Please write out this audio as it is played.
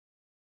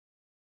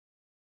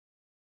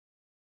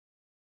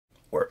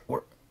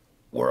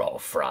We're all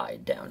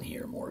fried down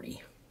here,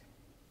 Morty.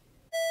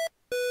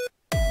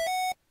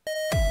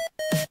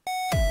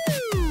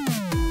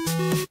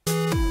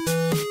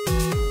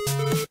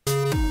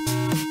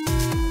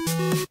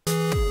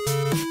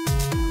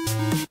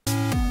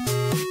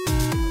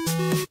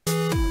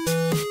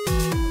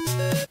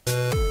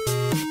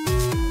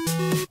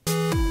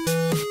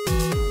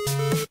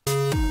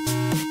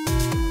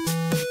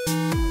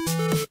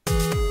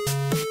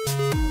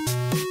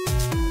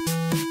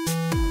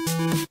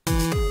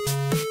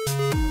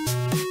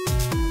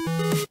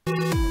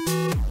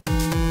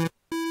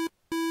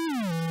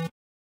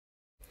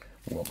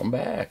 Welcome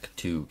back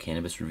to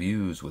Cannabis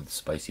Reviews with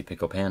Spicy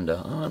Pickle Panda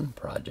on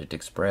Projekt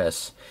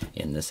Express.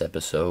 In this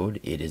episode,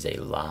 it is a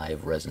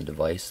live resin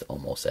device,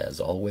 almost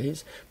as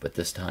always, but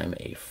this time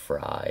a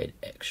FRYD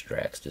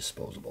extracts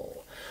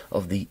disposable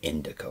of the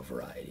indica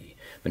variety.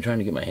 Been trying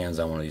to get my hands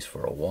on one of these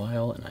for a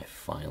while, and I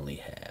finally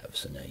have.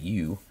 So now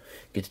you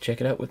get to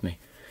check it out with me.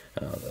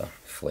 The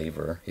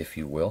flavor, if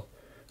you will,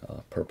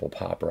 Purple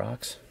Pop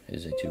Rocks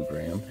is a 2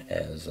 gram,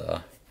 as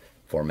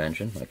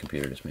aforementioned. My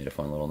computer just made a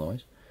fun little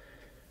noise.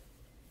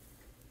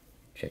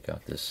 Check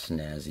out this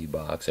snazzy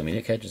box. I mean,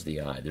 it catches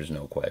the eye, there's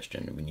no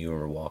question. When you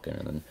were walking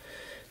and then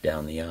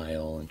down the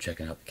aisle and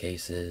checking out the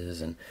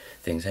cases and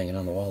things hanging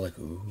on the wall, like,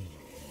 ooh.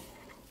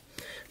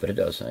 But it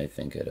does, I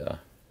think it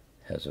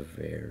has a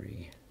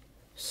very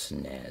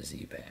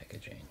snazzy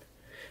packaging.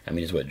 I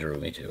mean, it's what drew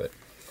me to it.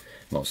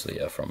 Mostly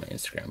from my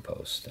Instagram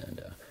post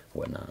and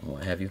whatnot and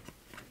what have you.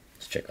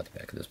 Let's check out the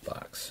back of this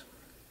box.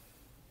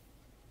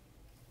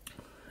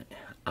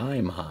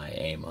 I'm high,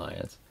 aim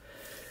high.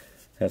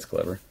 That's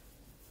clever.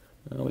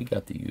 Well, we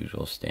got the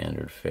usual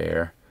standard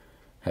fare.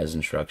 Has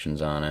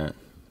instructions on it.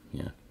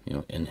 Yeah, you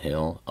know,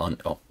 inhale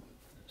until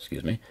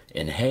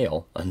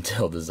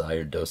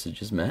desired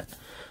dosage is met.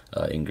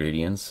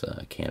 Ingredients: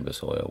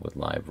 cannabis oil with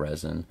live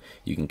resin.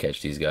 You can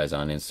catch these guys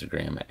on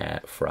Instagram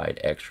at FRYD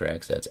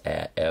Extracts. That's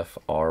at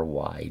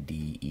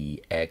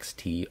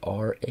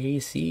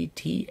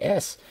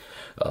FRYDEXTRACTS.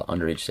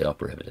 Underage sale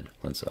prohibited.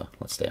 Let's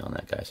stay on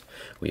that, guys.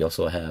 We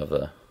also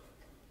have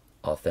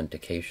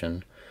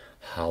authentication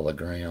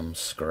hologram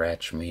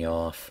scratch me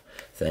off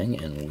thing,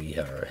 and we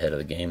are ahead of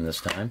the game this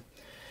time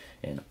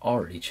and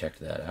already checked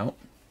that out.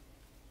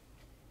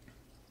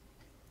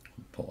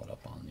 Pull it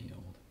up on the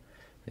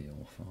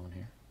old phone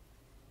here,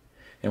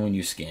 and when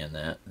you scan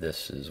that,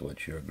 this is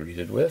what you're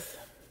greeted with,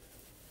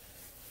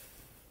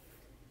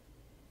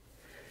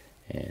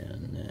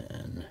 and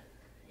then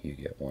you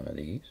get one of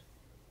these,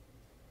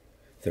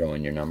 throw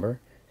in your number,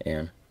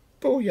 and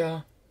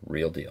booyah,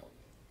 real deal.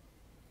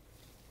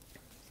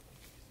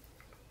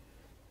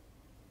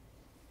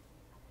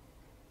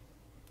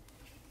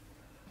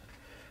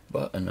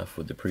 But enough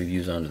with the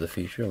previews, onto the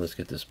feature. Let's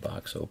get this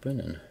box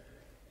open and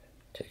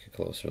take a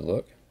closer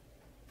look.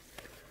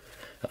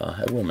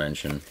 I will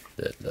mention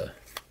that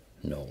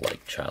no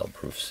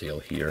childproof seal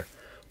here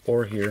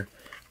or here,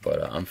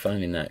 but I'm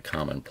finding that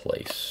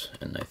commonplace,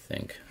 and I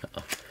think,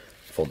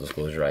 full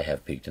disclosure, I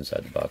have peeked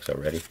inside the box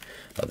already.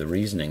 The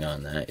reasoning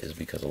on that is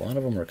because a lot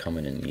of them are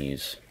coming in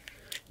these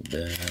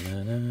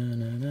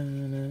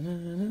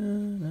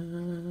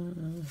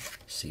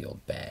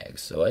sealed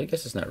bags, so I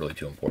guess it's not really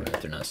too important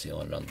if they're not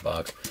sealing it on the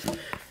box.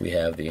 We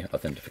have the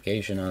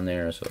authentication on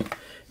there, so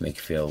make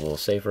you feel a little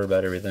safer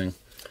about everything.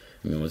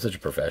 I mean, with such a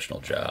professional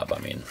job, I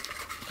mean,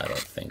 I don't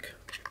think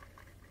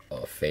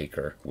a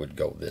faker would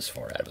go this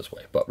far out of his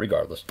way, but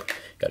regardless,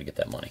 got to get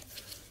that money.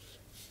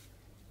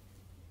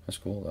 That's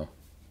cool though.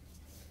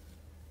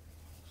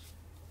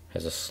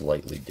 Has a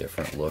slightly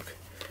different look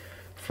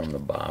from the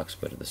box,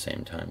 but at the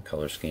same time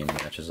color scheme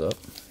matches up.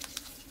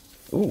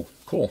 Ooh,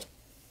 cool.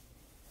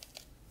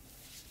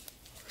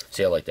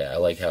 See, I like that. I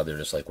like how they're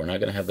just like, we're not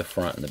going to have the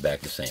front and the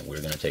back the same.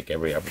 We're going to take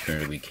every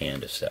opportunity we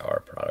can to set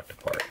our product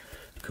apart.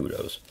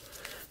 Kudos.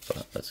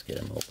 But let's get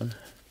them open.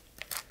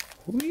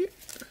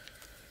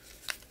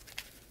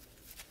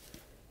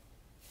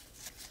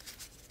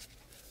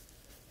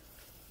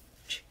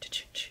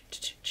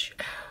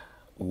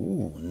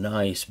 Ooh,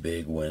 nice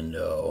big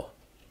window.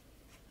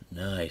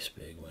 Nice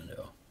big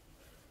window.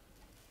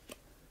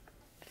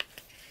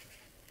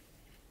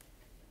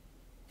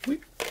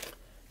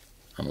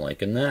 I'm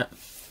liking that.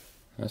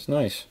 That's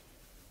nice.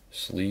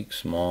 Sleek,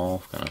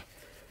 small, kind of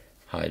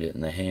hide it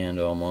in the hand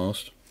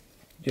almost,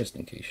 just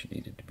in case you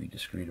needed to be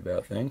discreet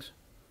about things.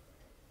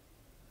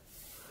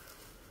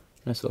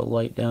 Nice little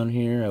light down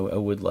here. I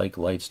would like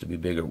lights to be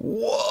bigger.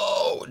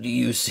 Whoa! Do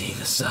you see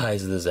the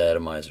size of this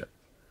atomizer?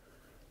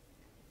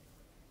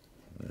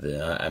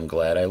 I'm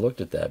glad I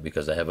looked at that,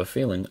 because I have a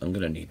feeling I'm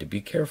going to need to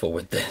be careful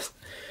with this.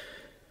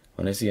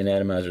 When I see an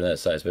atomizer that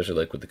size, especially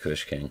like with the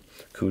Kush King,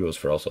 kudos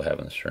for also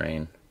having the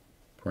strain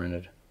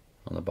printed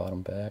on the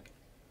bottom back.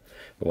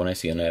 But when I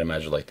see an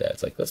atomizer like that,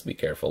 it's like, let's be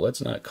careful.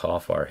 Let's not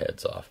cough our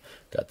heads off.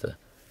 Got the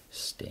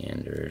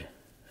standard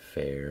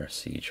fair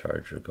C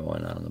charger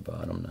going on the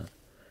bottom. Not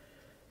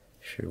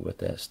sure what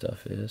that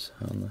stuff is.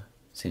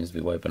 Seems to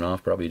be wiping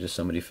off. Probably just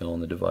somebody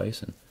filling the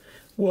device. And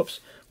whoops,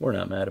 we're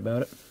not mad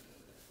about it.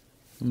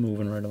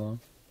 Moving right along.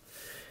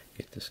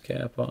 Take this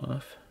cap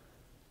off.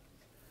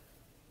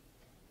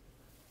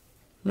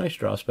 Nice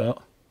draw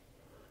spout.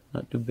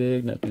 Not too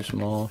big, not too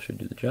small. Should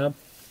do the job.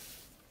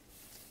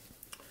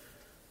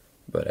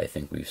 But I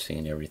think we've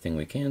seen everything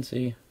we can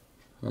see.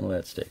 Well,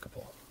 let's take a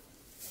pull.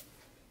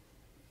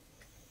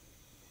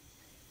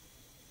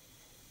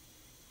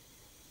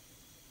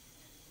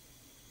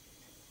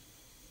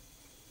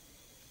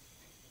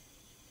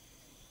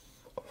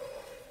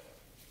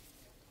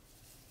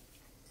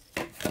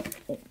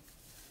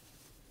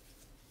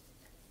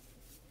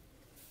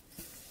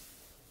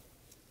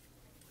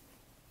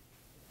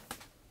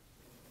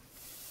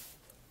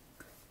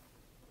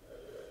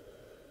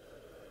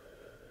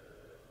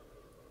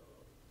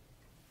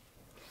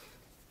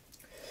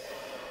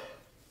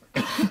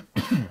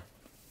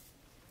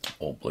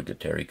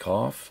 Obligatory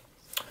cough.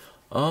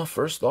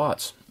 First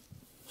thoughts.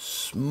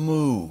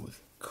 Smooth.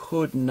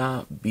 Could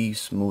not be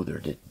smoother.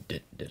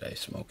 Did I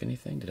smoke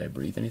anything? Did I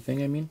breathe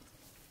anything, I mean?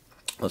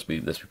 Let's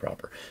be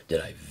proper.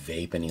 Did I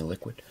vape any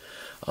liquid?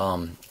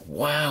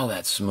 Wow,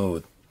 that's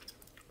smooth.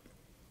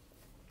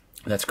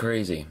 That's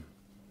crazy.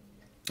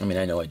 I mean,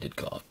 I know I did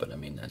cough, but I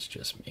mean, that's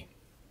just me.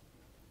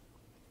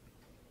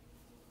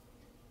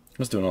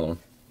 Let's do another one.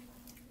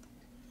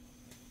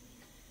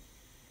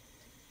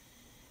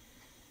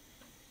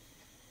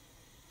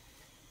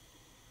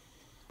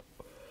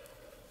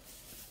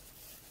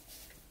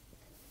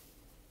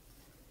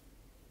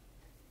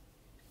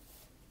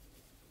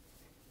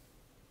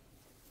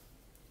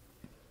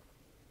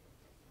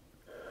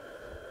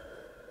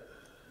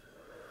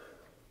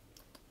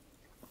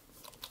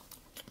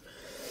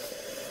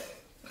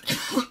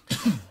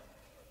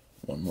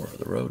 One more for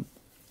the road.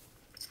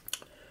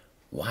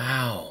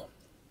 Wow.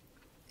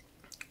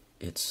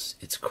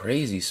 It's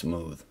crazy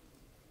smooth.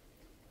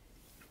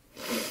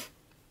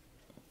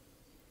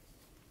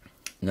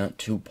 Not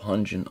too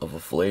pungent of a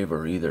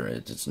flavor either.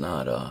 It's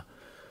not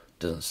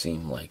doesn't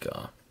seem like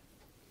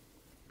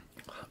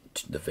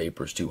the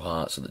vapor's too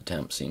hot, so the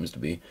temp seems to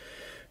be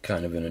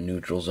kind of in a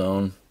neutral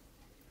zone.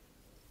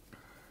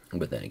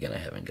 But then again, I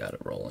haven't got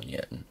it rolling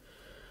yet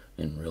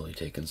and really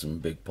taken some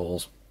big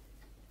pulls.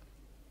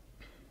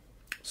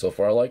 So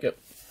far, I like it.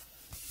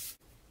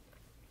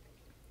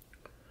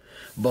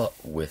 But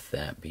with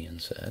that being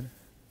said,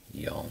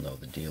 y'all know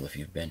the deal if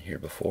you've been here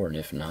before, and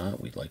if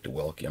not, we'd like to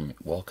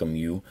welcome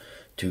you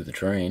to the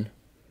train.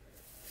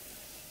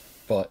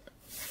 But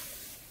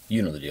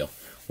you know the deal.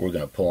 We're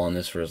going to pull on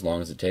this for as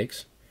long as it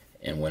takes,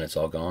 and when it's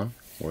all gone,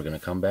 we're going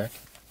to come back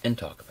and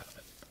talk about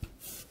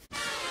it.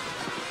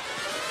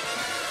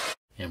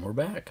 And we're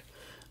back.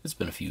 It's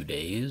been a few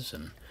days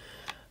and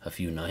a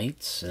few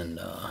nights, and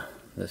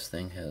this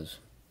thing has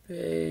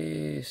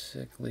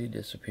basically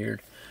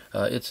disappeared.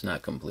 It's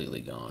not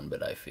completely gone,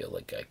 but I feel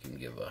like I can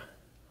give a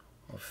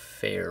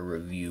fair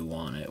review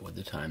on it with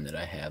the time that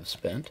I have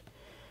spent.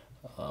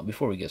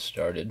 Before we get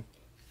started,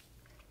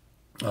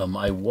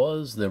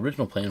 the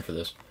original plan for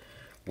this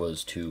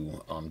was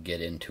to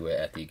get into it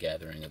at the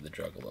Gathering of the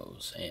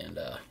Juggalos, and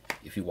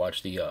if you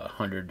watch the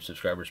 100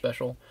 subscriber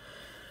special,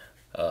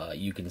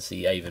 you can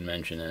see I even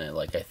mentioned in it,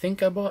 like, I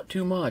think I bought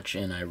too much,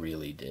 and I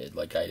really did.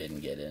 Like, I didn't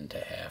get into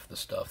half the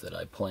stuff that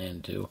I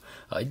planned to.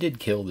 I did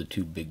kill the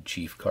 2 big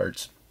chief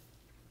carts,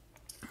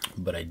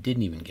 but I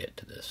didn't even get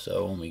to this.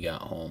 So when we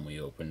got home, we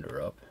opened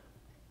her up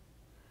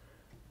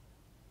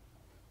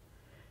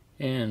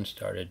and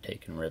started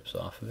taking rips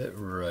off of it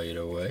right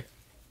away.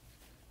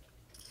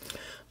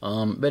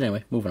 But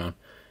anyway, moving on.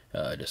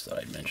 I just thought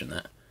I'd mention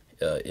that.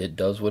 It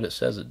does what it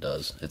says it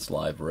does. It's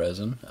live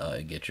resin.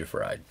 It gets you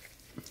fried.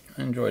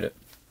 I enjoyed it.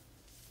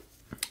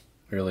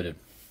 Really did.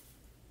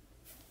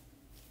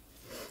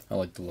 I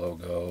like the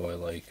logo. I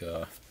like,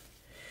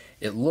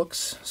 it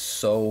looks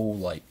so,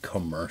 like,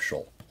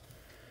 commercial.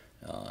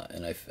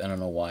 And I don't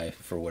know why,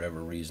 for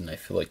whatever reason, I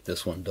feel like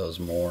this one does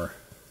more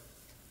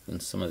than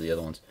some of the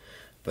other ones.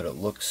 But it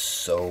looks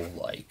so,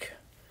 like,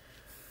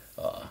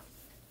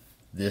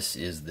 this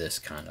is this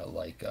kind of,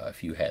 like,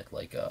 if you had,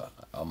 like, a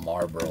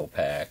Marlboro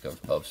pack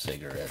of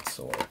cigarettes,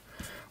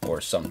 or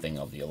something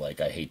of the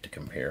like. I hate to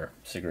compare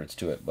cigarettes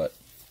to it, but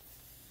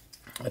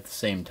at the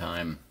same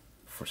time,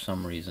 for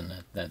some reason,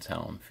 that's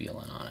how I'm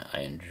feeling on it.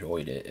 I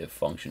enjoyed it. It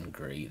functioned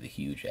great. The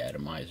huge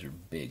atomizer,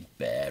 big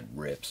bad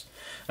rips.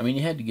 I mean,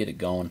 you had to get it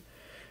going.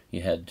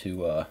 You had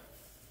to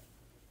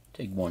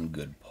take one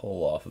good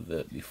pull off of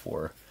it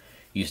before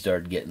you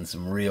started getting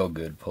some real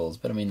good pulls.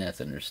 But I mean, that's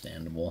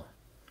understandable.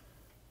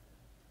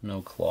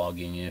 No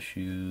clogging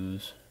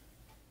issues.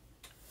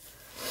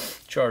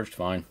 Charged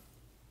fine.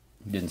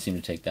 Didn't seem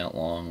to take that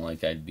long,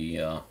 like I'd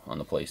be on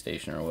the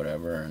PlayStation or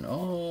whatever, and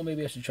oh,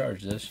 maybe I should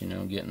charge this, you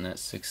know, getting that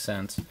 6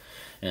 cents,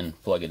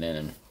 and plug it in,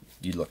 and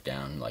you look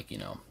down, like, you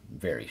know,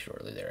 very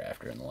shortly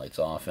thereafter, and the light's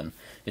off, and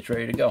it's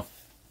ready to go.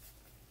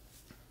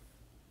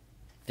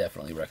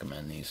 Definitely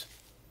recommend these.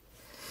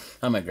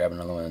 I might grab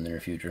another one in the near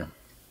future.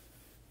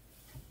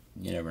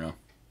 You never know.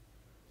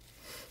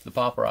 The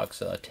Pop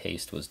Rocks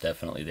taste was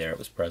definitely there. It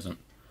was present.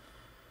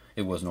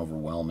 It wasn't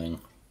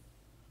overwhelming.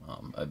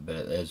 But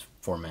as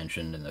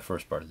aforementioned in the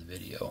first part of the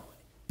video,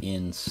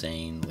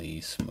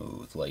 insanely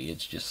smooth. Like,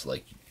 it's just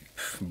like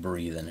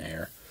breathing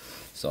air.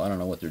 So I don't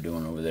know what they're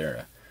doing over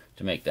there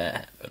to make that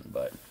happen,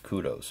 but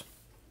kudos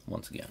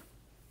once again.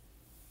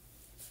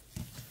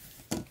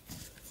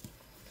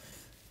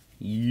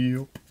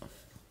 Yep.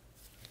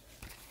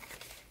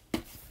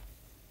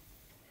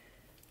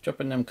 Drop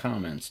in them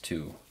comments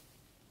too.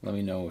 Let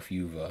me know if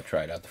you've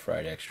tried out the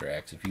FRYD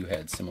extracts, if you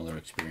had similar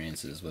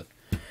experiences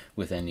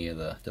with any of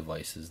the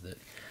devices that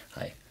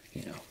I,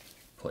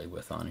 play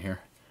with on here.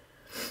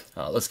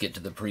 Let's get to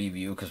the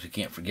preview, because we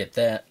can't forget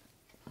that.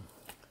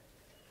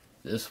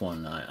 This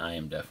one, I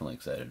am definitely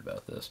excited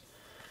about this.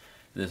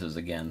 This is,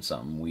 again,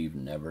 something we've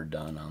never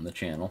done on the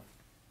channel.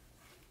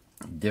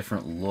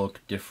 Different look,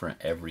 different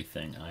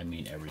everything. I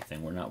mean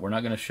everything. We're not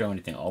going to show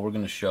anything. All we're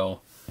going to show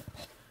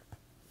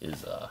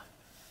is the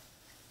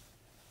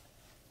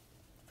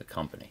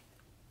company.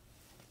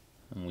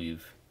 And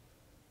we've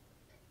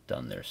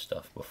done their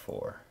stuff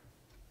before.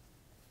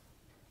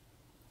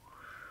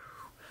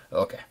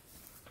 Okay.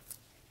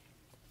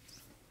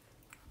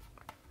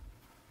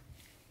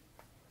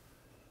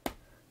 I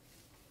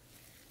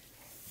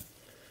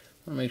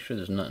want to make sure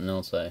there's nothing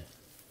else. I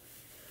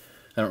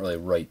don't really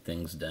write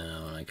things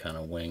down. I kind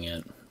of wing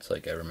it. It's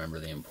like I remember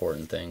the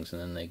important things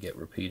and then they get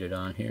repeated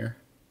on here.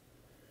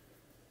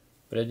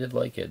 But I did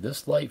like it.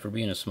 This light, for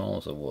being as small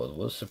as it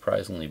was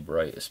surprisingly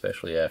bright,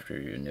 especially after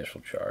your initial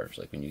charge.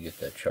 Like when you get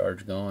that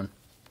charge going,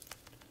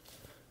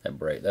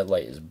 that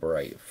light is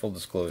bright. Full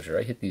disclosure,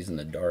 I hit these in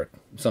the dark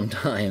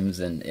sometimes,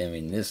 and I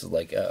mean, this is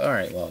like,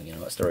 alright, well,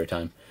 story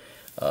time.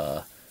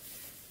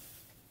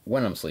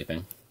 When I'm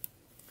sleeping,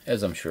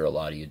 as I'm sure a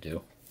lot of you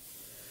do,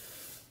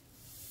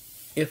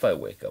 if I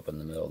wake up in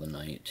the middle of the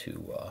night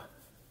to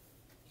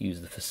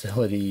use the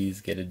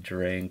facilities, get a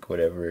drink,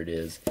 whatever it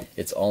is,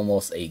 it's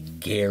almost a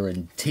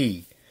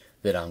guarantee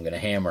that I'm going to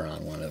hammer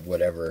on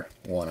whatever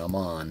one I'm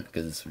on,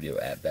 because it's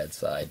at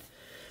bedside.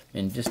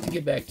 And just to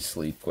get back to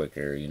sleep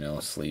quicker,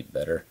 sleep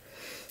better,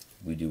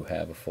 we do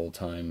have a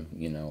full-time,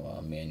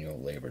 manual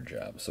labor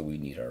job, so we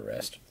need our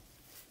rest.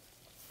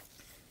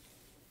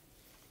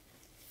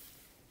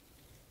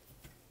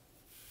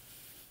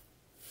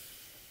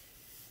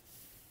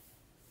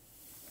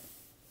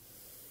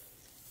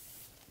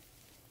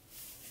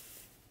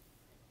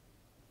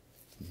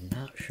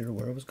 Not sure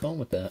where I was going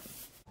with that.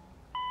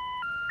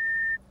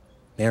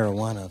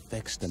 Marijuana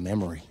affects the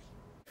memory.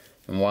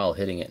 And while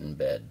hitting it in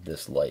bed,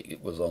 this light,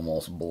 it was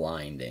almost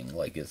blinding.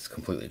 Like, it's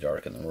completely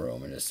dark in the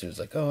room, and as soon as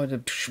like, oh,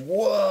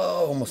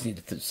 whoa, almost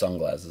needed to put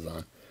sunglasses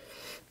on.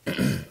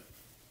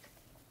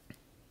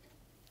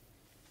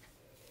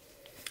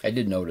 I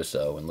did notice,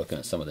 though, when looking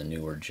at some of the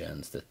newer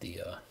gens, that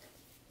the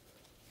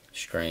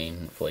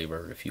strain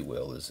flavor, if you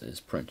will, is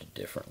printed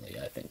differently.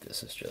 I think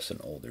this is just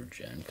an older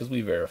gen, because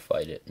we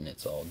verified it, and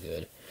it's all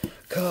good.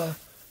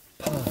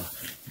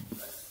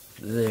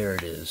 There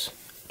it is.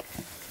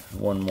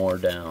 One more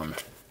down.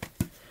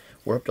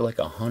 We're up to like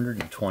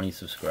 120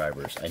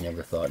 subscribers. I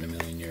never thought in a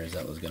million years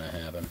that was going to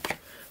happen.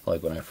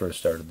 Like when I first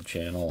started the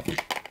channel,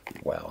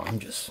 wow, I'm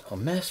just a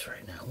mess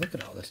right now. Look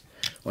at all this.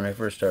 When I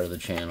first started the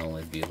channel,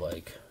 it'd be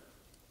like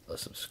a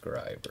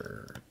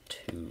subscriber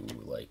to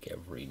like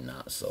every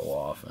not so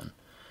often.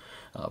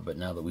 But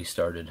now that we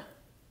started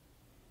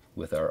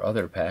with our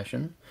other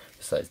passion,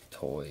 besides the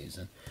toys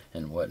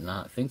and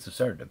whatnot, things have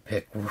started to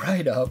pick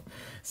right up.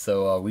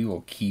 So we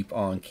will keep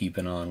on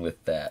keeping on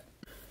with that.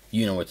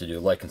 You know what to do.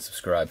 Like and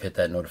subscribe. Hit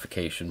that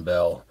notification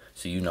bell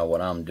so you know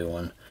what I'm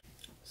doing.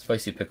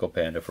 Spicy Pickle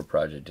Panda for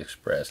Projekt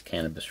Express.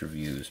 Cannabis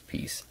Reviews.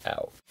 Peace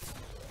out.